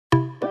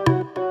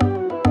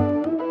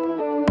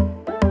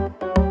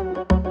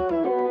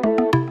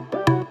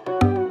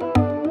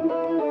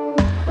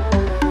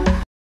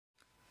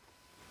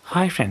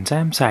Hi friends, I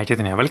am Sai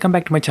Chaitanya. Welcome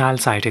back to my channel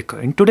Sai Tech.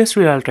 In today's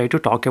video, I'll try to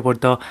talk about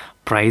the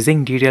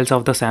pricing details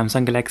of the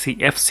Samsung Galaxy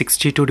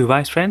F62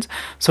 device, friends.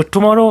 So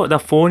tomorrow the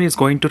phone is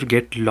going to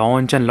get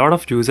launched, and a lot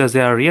of users,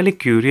 they are really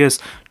curious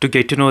to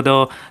get to know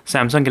the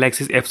Samsung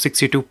Galaxy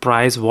F62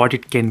 price, what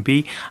it can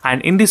be.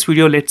 And in this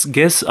video, let's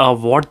guess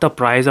what the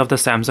price of the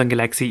Samsung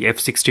Galaxy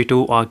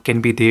F62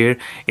 can be there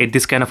at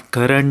this kind of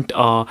current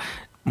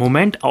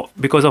moment,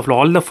 because of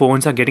all the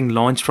phones are getting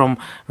launched from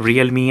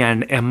Realme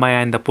and MI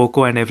and the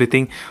Poco and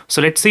everything. So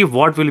let's see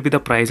what will be the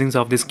pricings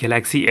of this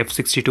Galaxy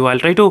F62. I'll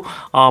try to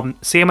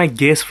say my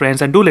guess,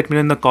 friends, and do let me know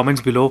in the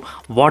comments below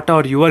what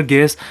are your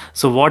guess.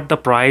 So what the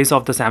price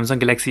of the Samsung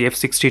Galaxy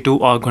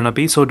F62 are gonna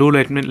be. So do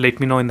let me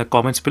know in the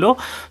comments below.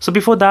 So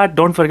before that,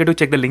 don't forget to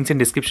check the links in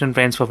description,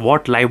 friends, for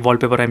what live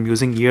wallpaper I'm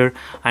using here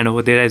and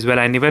over there as well,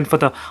 and even for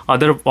the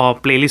other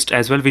playlist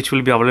as well, which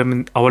will be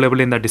available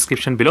in the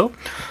description below.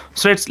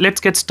 So let's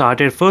get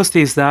started. First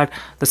is that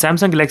the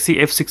Samsung Galaxy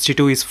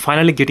F62 is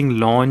finally getting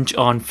launched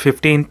on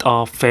 15th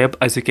of Feb,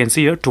 as you can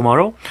see here,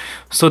 tomorrow.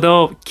 So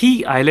the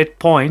key highlight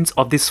points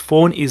of this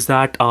phone is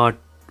that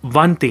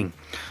one thing.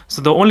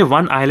 So the only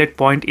one highlight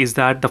point is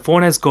that the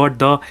phone has got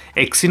the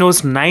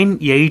Exynos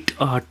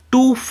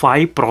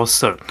 9825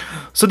 processor.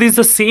 So this is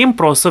the same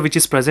processor which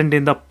is present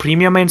in the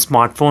premium end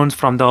smartphones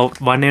from the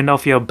one end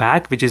of your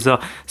back, which is the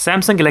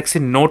Samsung Galaxy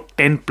Note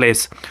 10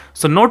 Plus.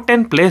 So Note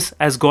 10 Plus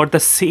has got the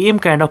same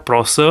kind of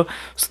processor.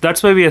 So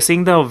that's why we are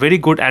seeing the very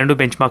good Antutu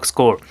benchmark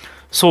score.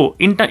 So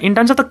in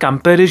terms of the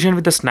comparison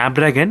with the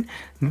Snapdragon,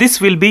 this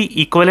will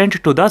be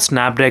equivalent to the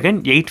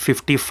Snapdragon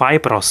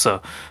 855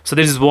 processor. So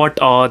this is what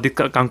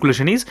the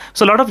conclusion is.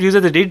 So a lot of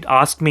users, they did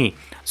ask me,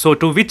 so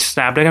to which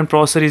Snapdragon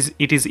processor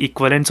it is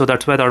equivalent. So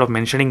that's why I thought of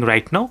mentioning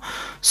right now.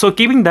 So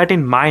keeping that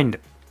in mind,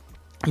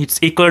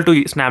 it's equal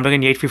to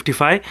Snapdragon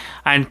 855,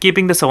 and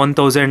keeping the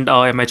 7000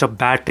 mAh of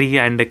battery,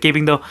 and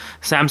keeping the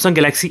Samsung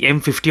Galaxy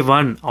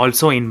M51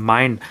 also in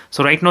mind.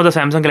 So right now the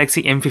Samsung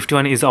Galaxy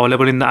M51 is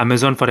available in the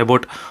Amazon for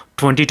about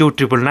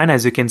 22,999,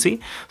 as you can see.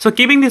 So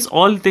keeping these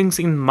all things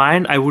in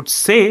mind, I would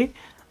say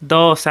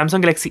the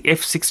Samsung Galaxy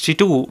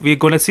F62, we're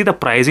gonna see the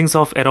pricings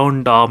of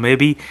around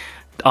maybe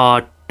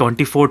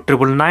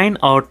 24,999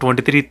 or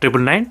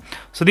 23,999.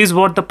 So this is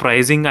what the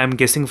pricing I'm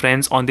guessing,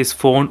 friends, on this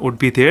phone would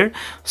be there.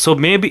 So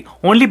maybe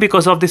only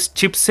because of this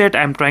chipset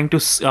I'm trying to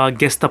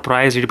guess the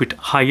price a little bit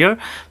higher.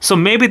 So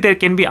maybe there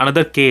can be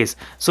another case.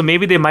 So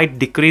maybe they might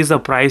decrease the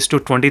price to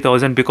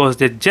 20,000 because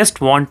they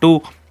just want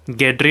to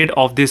get rid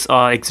of this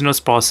Exynos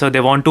processor.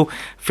 They want to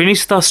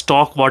finish the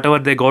stock whatever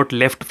they got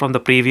left from the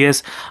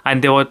previous,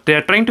 and they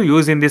are trying to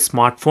use in this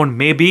smartphone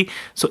maybe.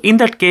 So in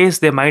that case,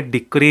 they might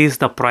decrease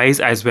the price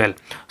as well.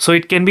 So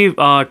it can be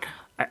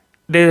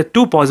there are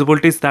two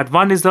possibilities, that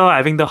one is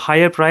having the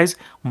higher price,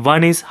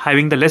 one is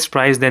having the less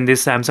price than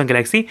this Samsung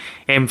Galaxy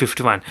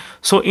M51.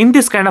 So in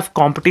this kind of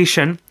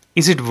competition,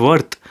 is it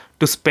worth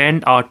to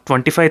spend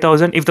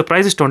 25,000? If the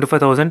price is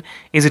 25,000,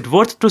 is it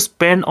worth to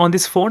spend on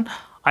this phone?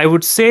 I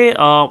would say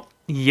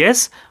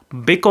yes,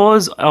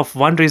 because of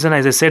one reason,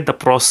 as I said, the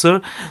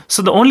processor.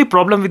 So the only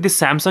problem with this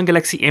Samsung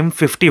Galaxy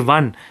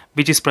M51,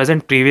 which is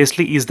present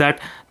previously, is that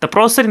the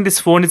processor in this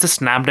phone is a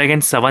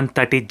Snapdragon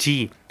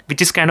 730G,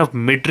 which is kind of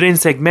mid-range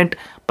segment,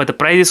 but the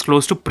price is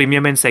close to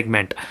premium end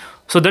segment.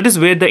 So that is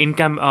where the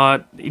income,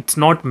 it's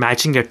not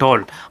matching at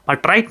all.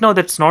 But right now,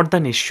 that's not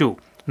an issue.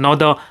 Now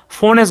the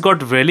phone has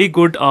got really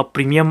good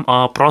premium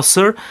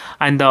processor,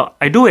 and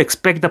I do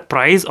expect the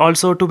price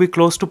also to be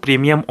close to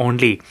premium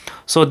only.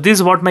 So this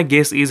is what my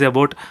guess is,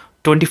 about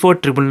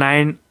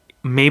 24,999.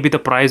 Maybe the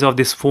price of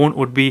this phone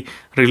would be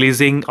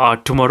releasing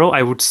tomorrow,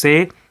 I would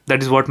say.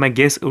 That is what my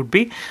guess would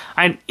be.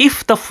 And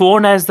if the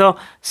phone has the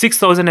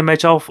 6,000 mAh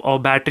of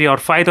battery or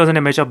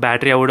 5,000 mAh of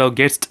battery, I would have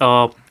guessed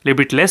a little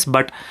bit less,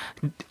 but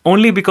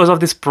only because of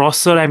this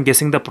processor, I'm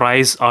guessing the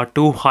price are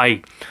too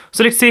high.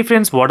 So let's say,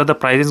 friends, what are the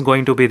prices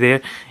going to be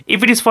there?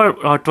 If it is for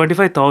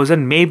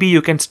 25,000, maybe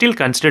you can still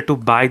consider to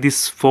buy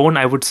this phone,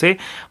 I would say.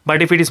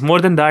 But if it is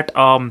more than that,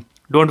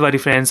 don't worry,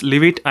 friends,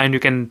 leave it, and you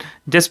can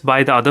just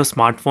buy the other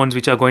smartphones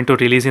which are going to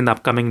release in the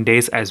upcoming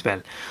days as well.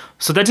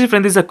 So that's it,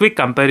 friends. This is a quick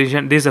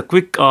comparison. This is a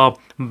quick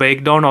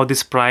breakdown of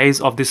this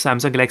price of this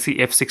Samsung Galaxy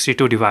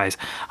F62 device.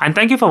 And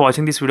thank you for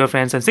watching this video,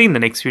 friends, and see you in the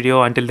next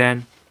video. Until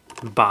then,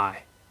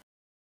 bye.